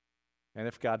 And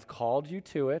if God's called you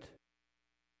to it,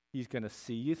 he's going to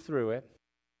see you through it.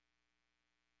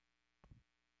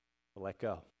 Let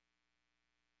go.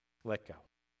 Let go.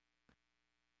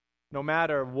 No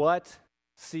matter what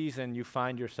season you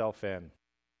find yourself in,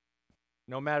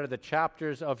 no matter the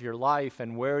chapters of your life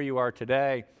and where you are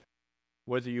today,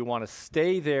 whether you want to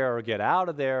stay there or get out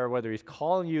of there, whether he's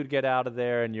calling you to get out of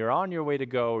there and you're on your way to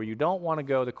go or you don't want to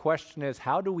go, the question is,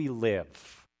 how do we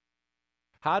live?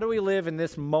 How do we live in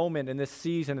this moment, in this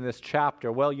season, in this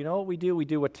chapter? Well, you know what we do? We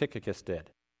do what Tychicus did.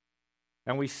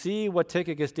 And we see what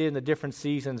Tychicus did in the different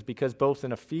seasons because both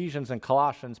in Ephesians and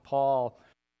Colossians, Paul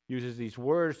uses these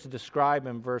words to describe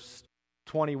him. Verse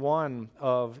 21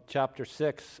 of chapter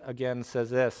 6 again says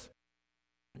this.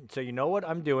 So you know what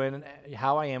I'm doing,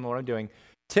 how I am, and what I'm doing.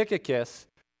 Tychicus,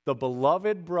 the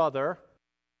beloved brother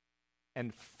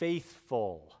and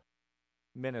faithful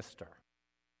minister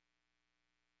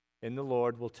in the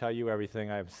Lord, will tell you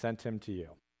everything. I have sent him to you.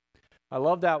 I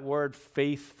love that word,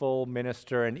 faithful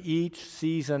minister. In each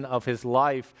season of his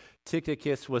life,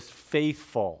 Tychicus was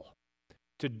faithful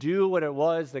to do what it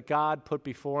was that God put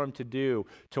before him to do,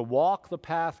 to walk the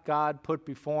path God put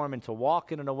before him and to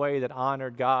walk it in a way that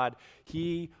honored God.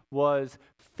 He was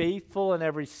faithful in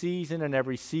every season, and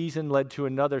every season led to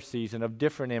another season of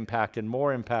different impact and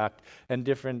more impact and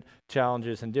different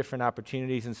challenges and different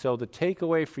opportunities. And so the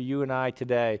takeaway for you and I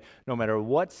today, no matter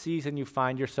what season you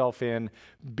find yourself in,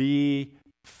 be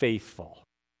faithful.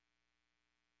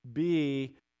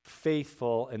 Be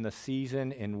faithful in the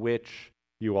season in which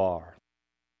you are.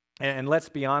 And let's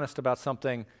be honest about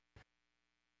something,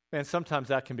 and sometimes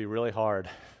that can be really hard,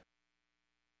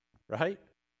 right?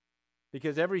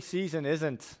 Because every season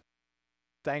isn't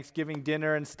Thanksgiving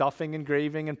dinner and stuffing and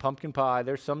gravy and pumpkin pie.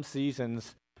 There's some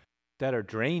seasons that are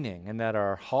draining and that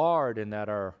are hard and that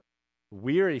are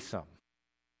wearisome.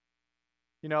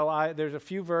 You know, there's a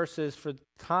few verses for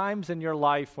times in your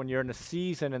life when you're in a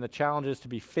season and the challenge is to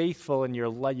be faithful and you're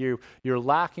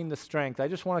lacking the strength. I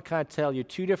just want to kind of tell you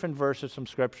two different verses from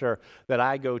Scripture that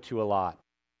I go to a lot.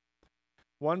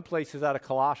 One place is out of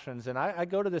Colossians, and I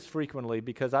go to this frequently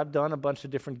because I've done a bunch of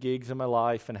different gigs in my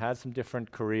life and had some different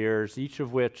careers, each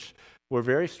of which were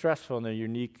very stressful in their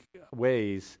unique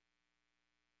ways.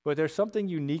 But there's something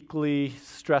uniquely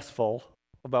stressful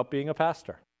about being a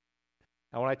pastor.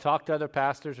 And when I talk to other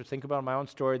pastors or think about my own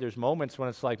story, there's moments when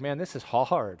it's like, man, this is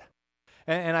hard.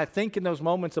 And I think in those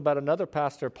moments about another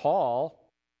pastor, Paul,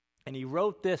 and he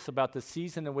wrote this about the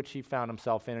season in which he found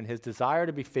himself in and his desire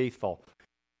to be faithful.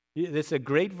 This is a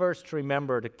great verse to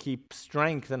remember to keep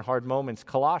strength in hard moments.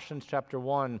 Colossians chapter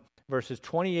 1, verses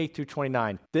 28 through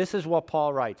 29. This is what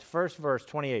Paul writes. First verse,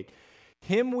 28.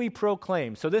 Him we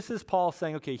proclaim. So this is Paul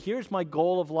saying, okay, here's my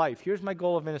goal of life. Here's my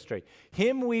goal of ministry.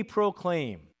 Him we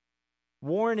proclaim,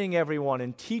 warning everyone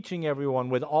and teaching everyone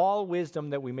with all wisdom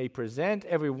that we may present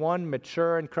everyone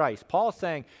mature in Christ. Paul's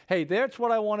saying, hey, that's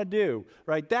what I want to do,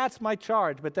 right? That's my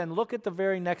charge. But then look at the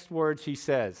very next words he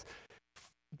says.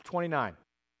 29.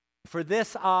 For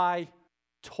this I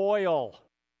toil,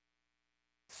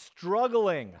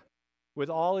 struggling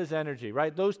with all his energy,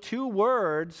 right? Those two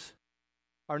words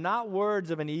are not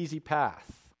words of an easy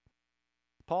path.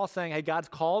 Paul's saying, hey, God's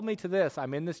called me to this.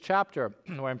 I'm in this chapter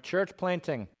where I'm church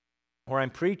planting, where I'm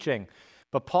preaching.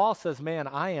 But Paul says, man,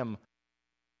 I'm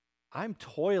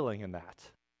toiling in that.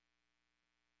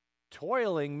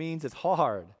 Toiling means it's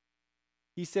hard.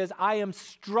 He says, I am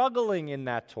struggling in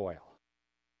that toil.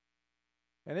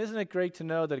 And isn't it great to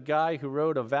know that a guy who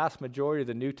wrote a vast majority of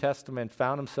the New Testament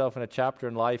found himself in a chapter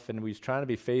in life and he's trying to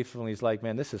be faithful and he's like,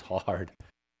 man, this is hard.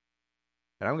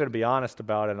 And I'm going to be honest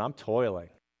about it, and I'm toiling.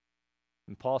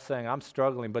 And Paul's saying, I'm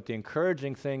struggling. But the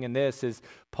encouraging thing in this is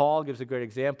Paul gives a great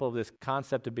example of this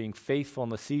concept of being faithful in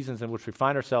the seasons in which we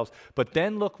find ourselves. But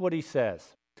then look what he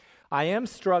says. I am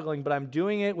struggling, but I'm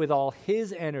doing it with all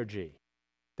his energy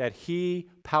that he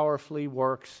powerfully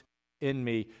works in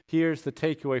me. Here's the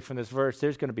takeaway from this verse.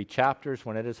 There's going to be chapters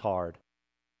when it is hard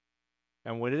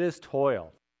and when it is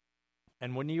toil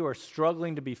and when you are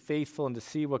struggling to be faithful and to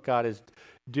see what God is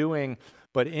doing.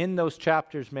 But in those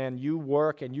chapters, man, you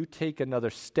work and you take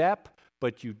another step,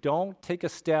 but you don't take a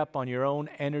step on your own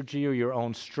energy or your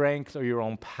own strength or your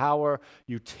own power.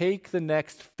 You take the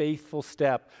next faithful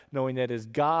step, knowing that it is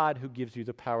God who gives you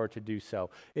the power to do so.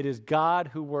 It is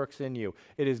God who works in you.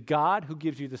 It is God who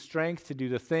gives you the strength to do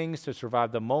the things to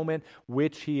survive the moment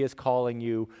which he is calling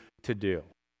you to do.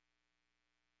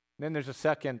 And then there's a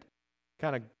second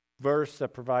kind of verse that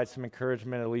provides some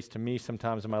encouragement, at least to me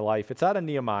sometimes in my life. It's out of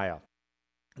Nehemiah.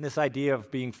 And this idea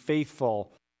of being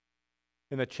faithful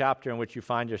in the chapter in which you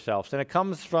find yourselves. And it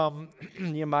comes from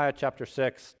Nehemiah chapter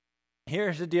 6.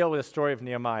 Here's the deal with the story of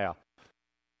Nehemiah.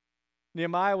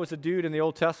 Nehemiah was a dude in the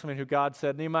Old Testament who God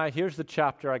said, Nehemiah, here's the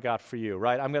chapter I got for you,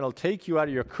 right? I'm going to take you out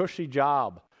of your cushy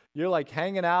job. You're like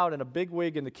hanging out in a big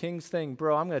wig in the king's thing.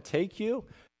 Bro, I'm going to take you,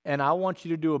 and I want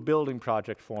you to do a building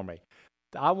project for me.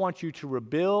 I want you to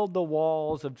rebuild the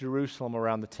walls of Jerusalem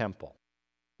around the temple.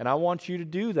 And I want you to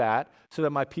do that so that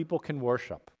my people can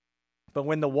worship. But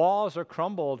when the walls are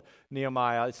crumbled,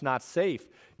 Nehemiah, it's not safe.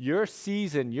 Your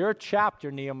season, your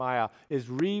chapter, Nehemiah, is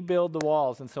rebuild the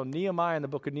walls. And so Nehemiah in the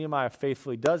book of Nehemiah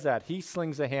faithfully does that. He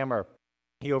slings a hammer.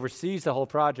 He oversees the whole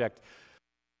project.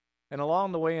 And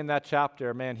along the way in that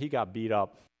chapter, man, he got beat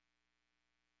up.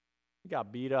 He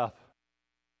got beat up.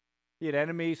 He had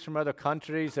enemies from other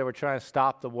countries that were trying to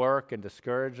stop the work and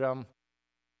discourage him.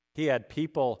 He had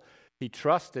people he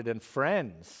trusted and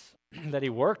friends that he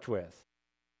worked with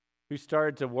who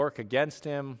started to work against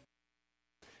him.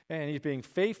 And he's being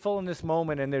faithful in this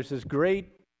moment, and there's this great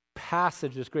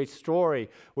passage, this great story,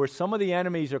 where some of the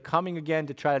enemies are coming again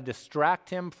to try to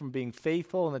distract him from being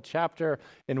faithful in the chapter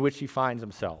in which he finds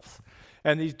himself.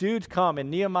 And these dudes come in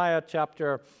Nehemiah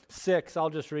chapter 6, I'll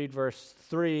just read verse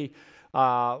 3,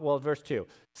 verse 2.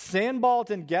 Sanballat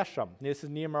and Geshem, this is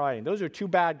Nehemiah writing, those are two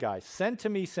bad guys, sent to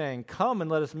me saying, come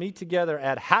and let us meet together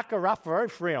at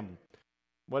Hakkarath-Ephraim,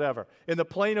 whatever, in the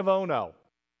plain of Ono.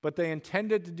 But they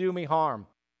intended to do me harm.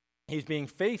 He's being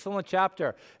faithful in the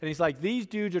chapter. And he's like, these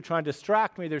dudes are trying to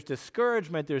distract me. There's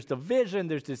discouragement. There's division.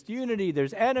 There's disunity.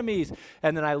 There's enemies.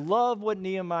 And then I love what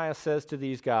Nehemiah says to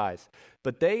these guys.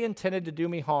 But they intended to do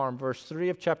me harm, verse 3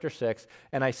 of chapter 6.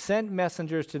 And I sent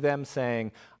messengers to them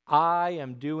saying, I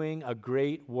am doing a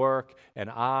great work and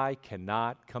I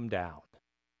cannot come down.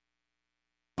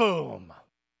 Boom.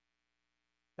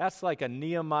 That's like a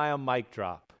Nehemiah mic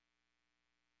drop.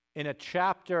 In a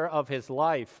chapter of his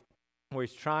life where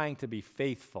he's trying to be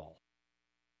faithful,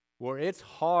 where it's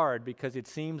hard because it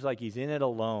seems like he's in it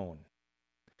alone.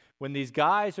 When these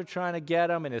guys are trying to get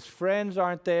him and his friends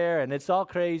aren't there and it's all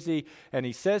crazy, and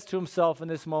he says to himself in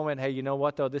this moment, hey, you know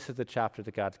what though? This is the chapter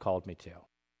that God's called me to.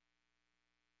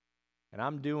 And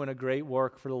I'm doing a great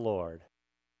work for the Lord.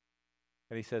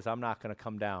 And he says, I'm not going to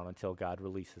come down until God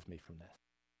releases me from this.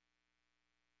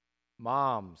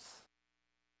 Moms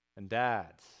and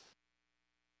dads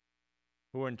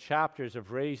who are in chapters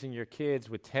of raising your kids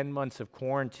with 10 months of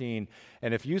quarantine,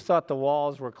 and if you thought the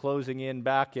walls were closing in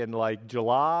back in like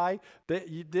July,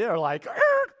 they're like,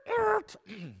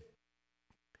 out.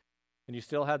 And you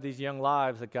still have these young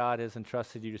lives that God has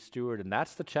entrusted you to steward, and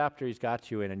that's the chapter he's got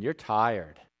you in, and you're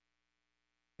tired,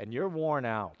 and you're worn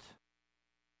out.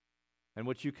 And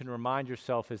what you can remind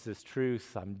yourself is this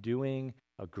truth: I'm doing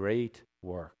a great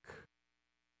work,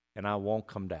 and I won't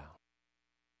come down.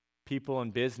 People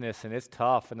in business, and it's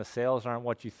tough, and the sales aren't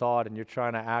what you thought, and you're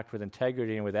trying to act with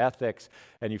integrity and with ethics,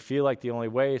 and you feel like the only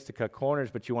way is to cut corners,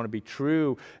 but you want to be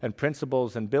true and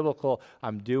principles and biblical.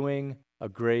 I'm doing a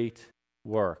great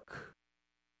work,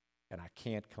 and I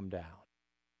can't come down.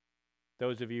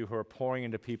 Those of you who are pouring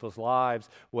into people's lives,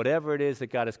 whatever it is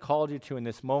that God has called you to in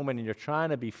this moment, and you're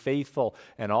trying to be faithful,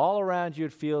 and all around you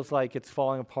it feels like it's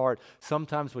falling apart,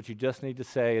 sometimes what you just need to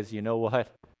say is, you know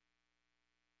what?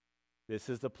 This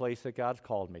is the place that God's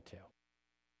called me to.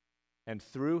 And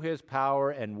through his power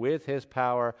and with his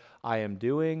power, I am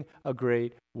doing a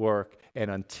great work. And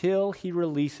until he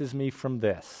releases me from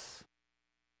this,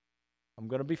 I'm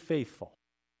going to be faithful.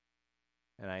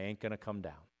 And I ain't going to come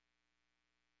down.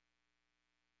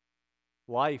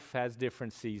 Life has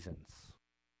different seasons.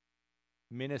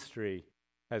 Ministry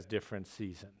has different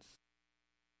seasons.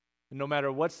 And no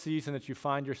matter what season that you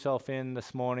find yourself in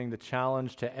this morning, the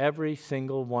challenge to every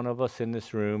single one of us in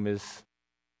this room is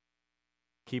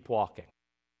keep walking.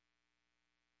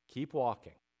 Keep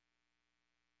walking.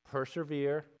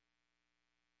 Persevere.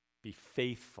 Be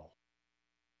faithful.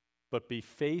 But be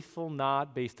faithful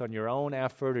not based on your own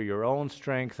effort or your own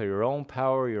strength or your own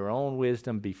power or your own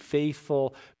wisdom. Be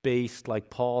faithful based, like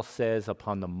Paul says,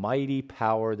 upon the mighty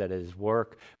power that is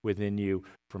work within you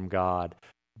from God.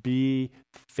 Be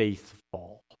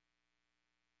faithful.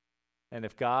 And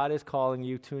if God is calling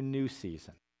you to a new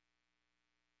season,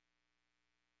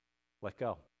 let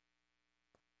go.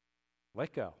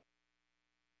 Let go.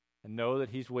 And know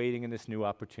that he's waiting in this new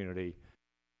opportunity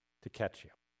to catch you.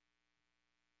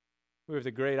 We have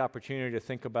the great opportunity to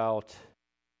think about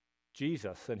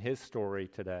Jesus and his story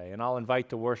today. And I'll invite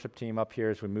the worship team up here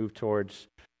as we move towards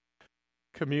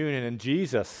communion. And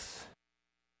Jesus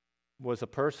was a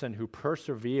person who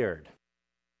persevered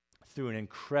through an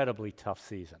incredibly tough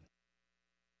season.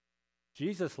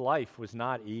 Jesus' life was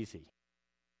not easy.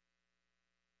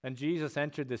 And Jesus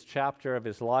entered this chapter of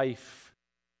his life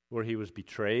where he was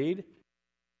betrayed,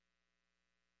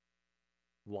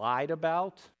 lied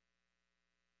about,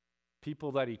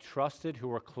 people that he trusted who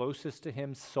were closest to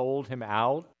him sold him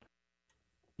out.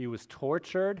 He was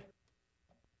tortured.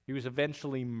 He was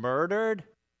eventually murdered.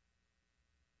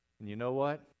 And you know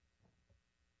what?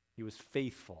 He was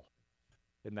faithful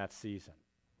in that season.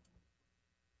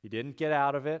 He didn't get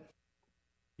out of it.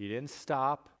 He didn't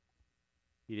stop.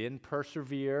 He didn't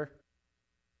persevere.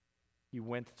 He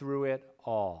went through it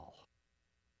all.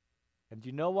 And do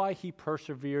you know why he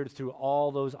persevered through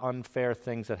all those unfair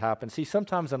things that happened? See,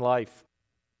 sometimes in life,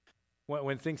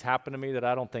 when things happen to me that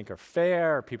I don't think are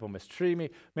fair, or people mistreat me,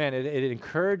 man, it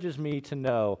encourages me to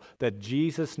know that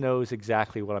Jesus knows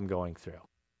exactly what I'm going through.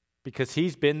 Because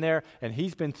he's been there, and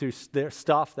he's been through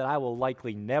stuff that I will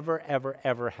likely never, ever,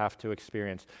 ever have to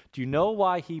experience. Do you know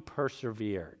why he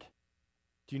persevered?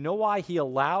 Do you know why he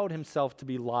allowed himself to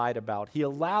be lied about? He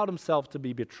allowed himself to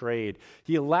be betrayed.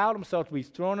 He allowed himself to be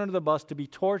thrown under the bus, to be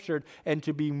tortured, and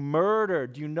to be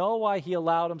murdered. Do you know why he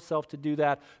allowed himself to do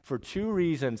that? For two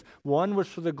reasons. One was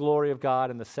for the glory of God,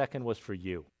 and the second was for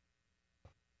you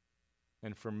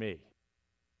and for me.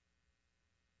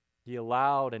 He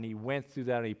allowed, and he went through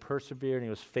that, and he persevered, and he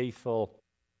was faithful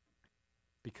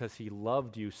because he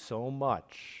loved you so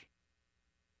much.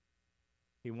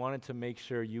 He wanted to make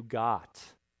sure you got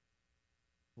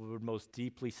what would most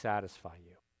deeply satisfy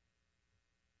you.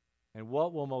 And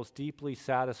what will most deeply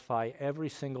satisfy every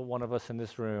single one of us in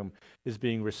this room is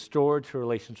being restored to a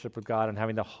relationship with God and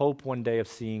having the hope one day of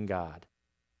seeing God.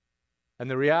 And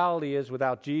the reality is,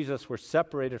 without Jesus, we're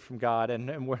separated from God,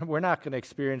 and we're not going to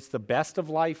experience the best of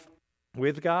life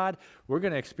with God. We're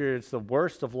going to experience the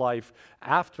worst of life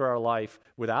after our life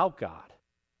without God.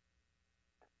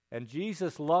 And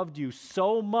Jesus loved you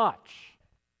so much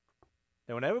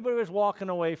that when everybody was walking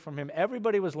away from him,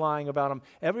 everybody was lying about him,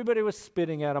 everybody was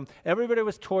spitting at him, everybody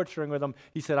was torturing with him,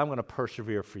 he said, I'm going to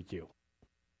persevere for you.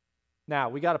 Now,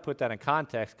 we got to put that in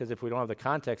context, because if we don't have the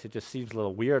context, it just seems a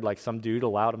little weird, like some dude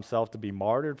allowed himself to be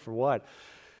martyred for what?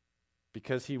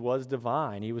 Because he was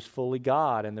divine. He was fully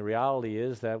God. And the reality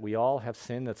is that we all have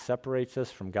sin that separates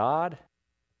us from God.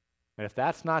 And if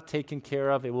that's not taken care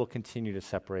of, it will continue to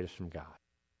separate us from God.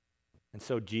 And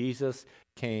so Jesus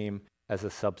came as a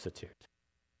substitute.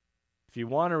 If you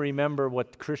want to remember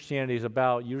what Christianity is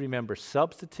about, you remember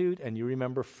substitute and you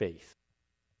remember faith.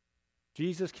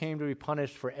 Jesus came to be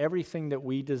punished for everything that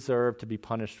we deserve to be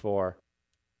punished for.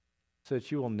 so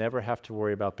that you will never have to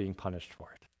worry about being punished for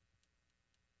it.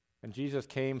 And Jesus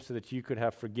came so that you could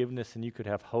have forgiveness and you could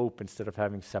have hope instead of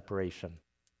having separation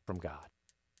from God.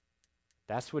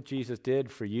 That's what Jesus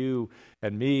did for you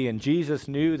and me. And Jesus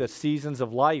knew that seasons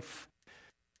of life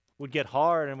would get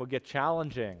hard and would get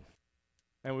challenging.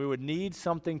 And we would need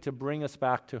something to bring us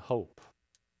back to hope.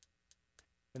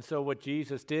 And so what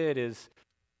Jesus did is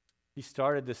he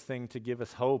started this thing to give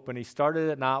us hope. And he started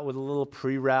it not with a little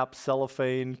pre-wrapped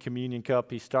cellophane communion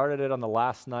cup. He started it on the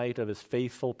last night of his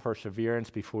faithful perseverance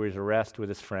before his arrest with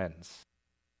his friends,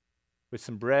 with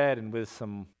some bread and with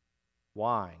some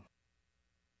wine,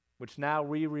 which now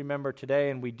we remember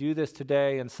today, and we do this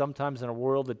today, and sometimes in a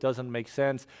world that doesn't make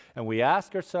sense, and we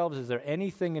ask ourselves, is there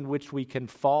anything in which we can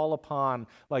fall upon,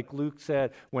 like Luke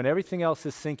said, when everything else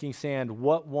is sinking sand,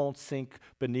 what won't sink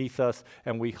beneath us?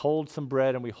 And we hold some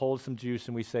bread and we hold some juice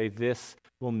and we say, this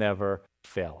will never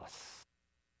fail us.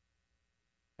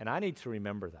 And I need to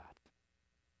remember that.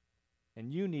 And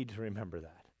you need to remember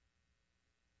that.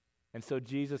 And so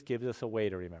Jesus gives us a way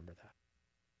to remember that.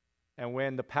 And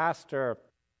when the pastor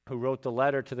who wrote the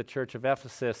letter to the church of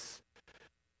Ephesus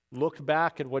looked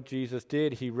back at what Jesus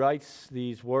did, he writes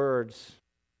these words,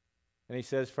 and he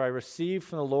says, "For I received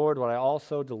from the Lord what I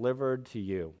also delivered to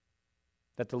you,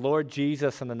 that the Lord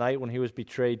Jesus on the night when he was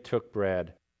betrayed took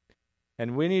bread.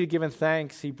 And when he had given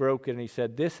thanks, he broke it, and he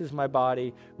said, 'This is my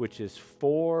body, which is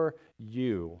for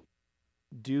you.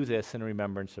 Do this in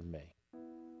remembrance of me.'"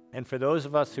 And for those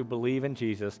of us who believe in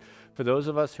Jesus, for those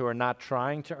of us who are not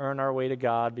trying to earn our way to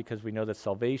God because we know that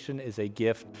salvation is a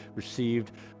gift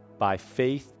received by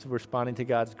faith, responding to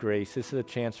God's grace, this is a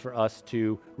chance for us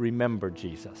to remember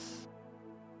Jesus.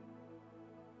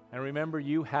 And remember,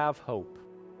 you have hope.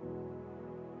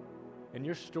 And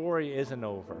your story isn't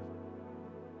over.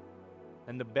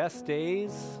 And the best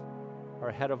days are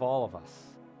ahead of all of us.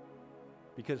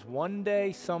 Because one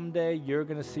day, someday, you're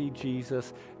going to see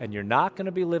Jesus, and you're not going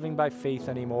to be living by faith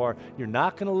anymore. You're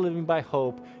not going to be living by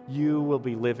hope. You will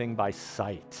be living by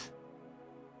sight.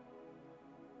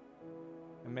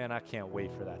 And man, I can't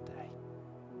wait for that day.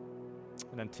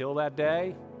 And until that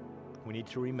day, we need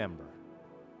to remember.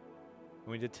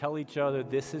 We need to tell each other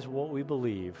this is what we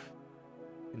believe.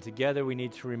 And together we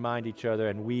need to remind each other,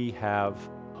 and we have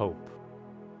hope.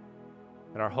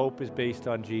 And our hope is based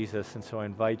on Jesus, and so I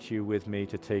invite you with me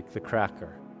to take the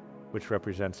cracker, which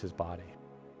represents his body.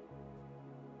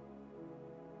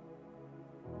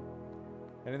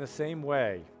 And in the same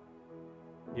way,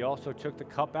 he also took the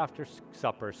cup after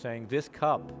supper, saying, "This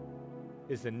cup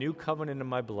is the new covenant in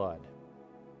my blood.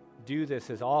 Do this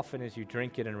as often as you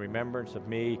drink it in remembrance of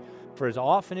me. For as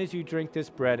often as you drink this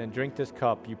bread and drink this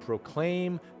cup, you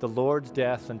proclaim the Lord's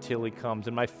death until he comes."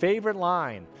 And my favorite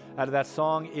line out of that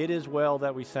song, "It Is Well,"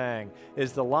 that we sang,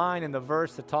 is the line in the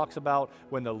verse that talks about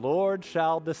when the Lord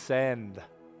shall descend.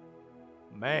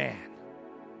 Man,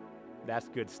 that's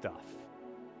good stuff.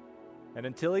 And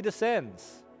until he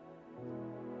descends,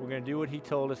 we're going to do what he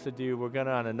told us to do. We're going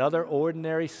to, on another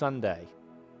ordinary Sunday,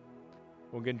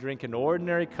 we're going to drink an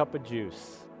ordinary cup of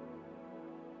juice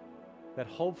that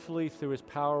hopefully through his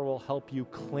power will help you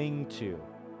cling to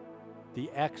the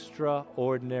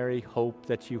extraordinary hope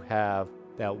that you have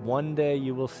that one day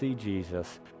you will see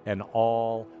Jesus and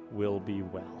all will be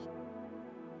well.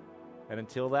 And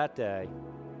until that day,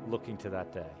 looking to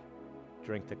that day,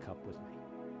 drink the cup with me.